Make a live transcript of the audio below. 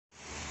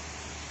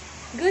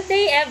Good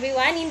day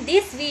everyone. In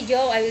this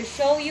video, I will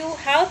show you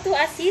how to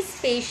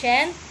assist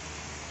patient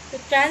to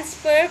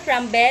transfer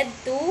from bed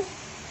to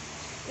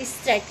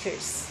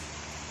stretchers.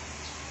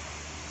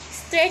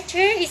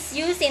 Stretcher is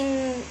used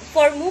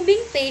for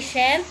moving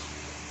patient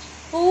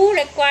who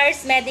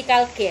requires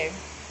medical care.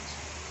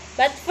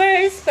 But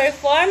first,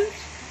 perform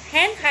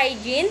hand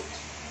hygiene,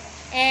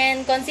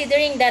 and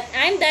considering that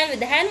I'm done with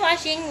the hand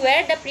washing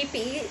where the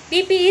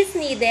PPE is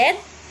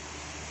needed,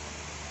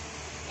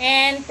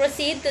 and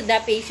proceed to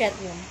the patient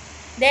room.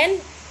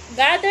 Then,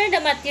 gather the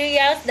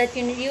materials that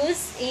you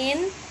use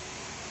in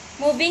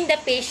moving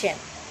the patient.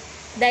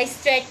 The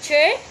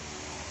stretcher,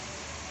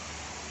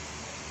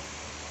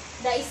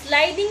 the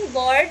sliding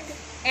board,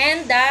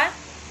 and the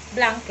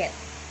blanket.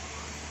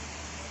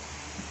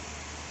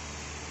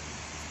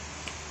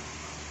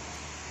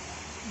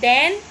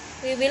 Then,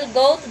 we will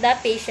go to the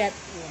patient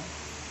room.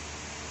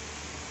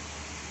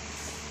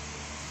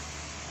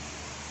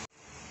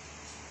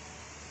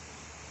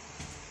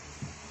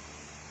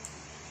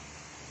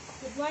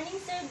 Good morning,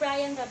 Sir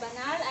Brian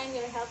Rabanal. I'm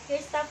your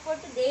healthcare staff for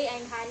today.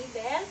 I'm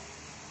Honeybell.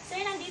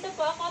 Sir, nandito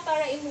po ako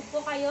para i-move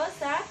po kayo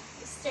sa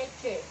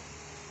stretcher.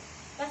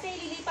 Kasi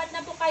lilipat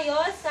na po kayo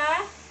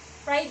sa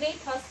private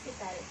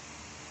hospital.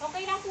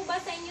 Okay lang po ba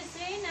sa inyo,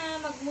 sir,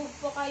 na mag-move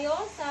po kayo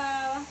sa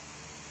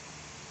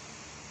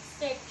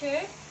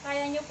stretcher?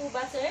 Kaya nyo po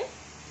ba, sir?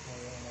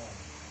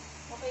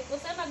 Okay po,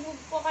 sir.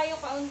 Mag-move po kayo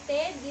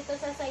kaunti dito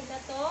sa side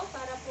na to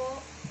para po,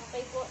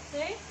 okay po,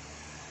 sir.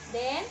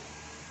 Then,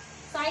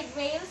 side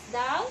rails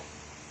down.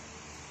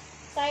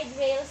 Side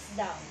rails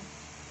down.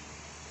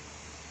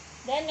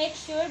 Then, make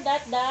sure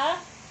that the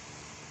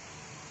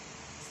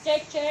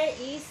stretcher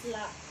is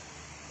locked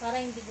para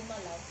hindi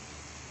gumalaw.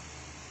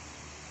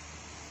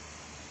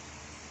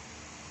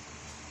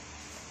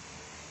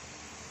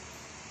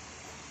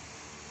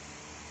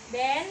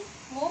 Then,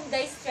 move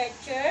the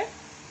stretcher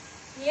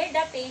near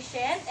the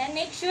patient and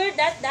make sure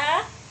that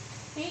the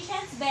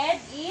patient's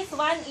bed is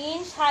 1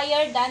 inch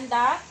higher than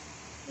the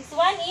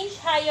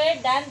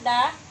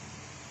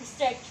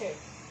stretcher.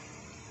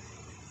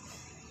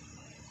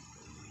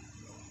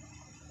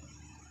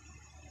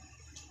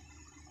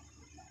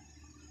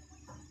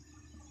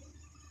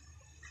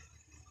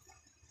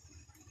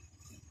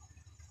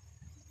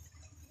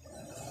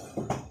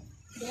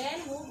 Then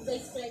move the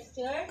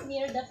stretcher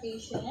near the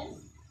patient.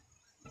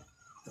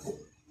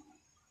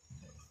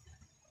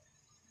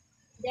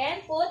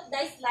 Then put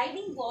the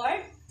sliding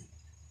board.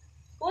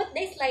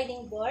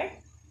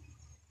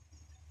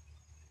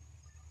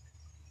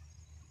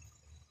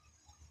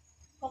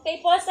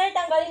 Okay po, sir.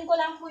 Tanggalin ko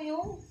lang po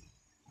yung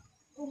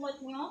kumot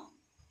nyo.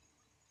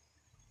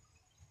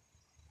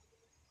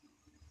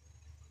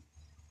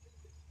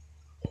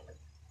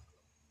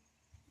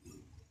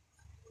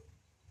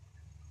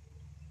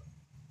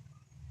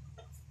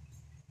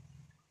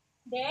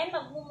 Then,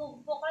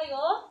 mag-move po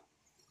kayo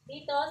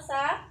dito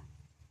sa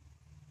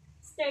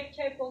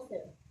stretcher po,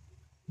 sir.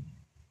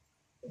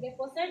 Sige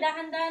po, sir.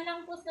 Dahan-dahan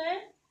lang po,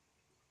 sir.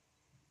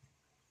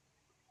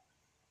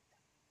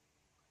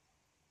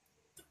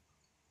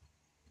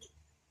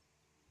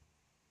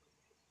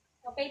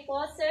 Okay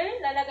po, sir.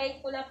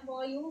 Lalagay ko lang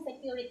po yung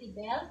security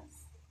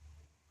belts.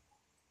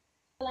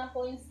 Ito lang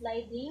po yung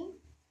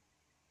sliding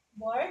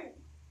board.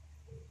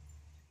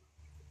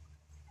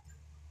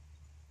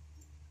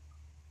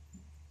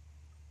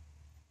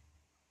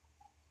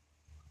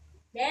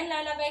 Then,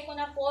 lalagay ko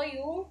na po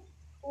yung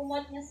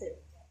kumot niya, sir.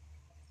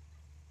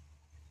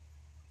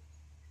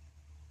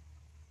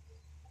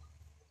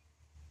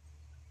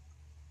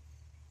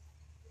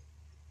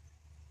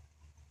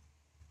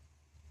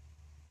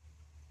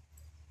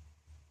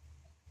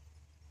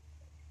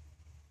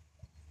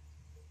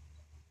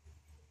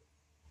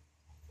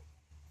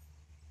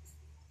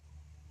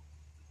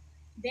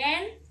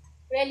 Then,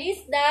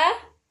 release the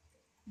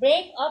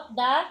brake of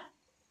the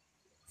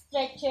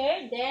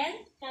stretcher.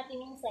 Then,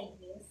 natin yung side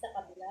wheels sa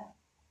kabila.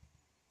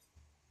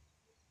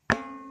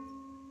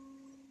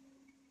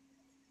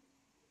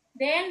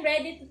 Then,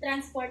 ready to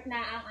transport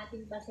na ang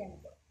ating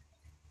pasyente.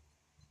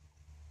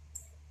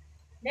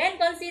 Then,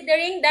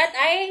 considering that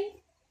I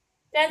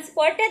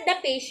transported the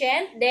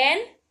patient,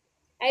 then,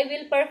 I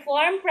will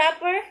perform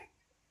proper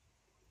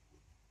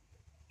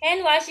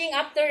hand washing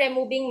after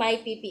removing my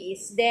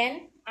PPEs.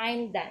 Then,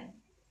 I'm done.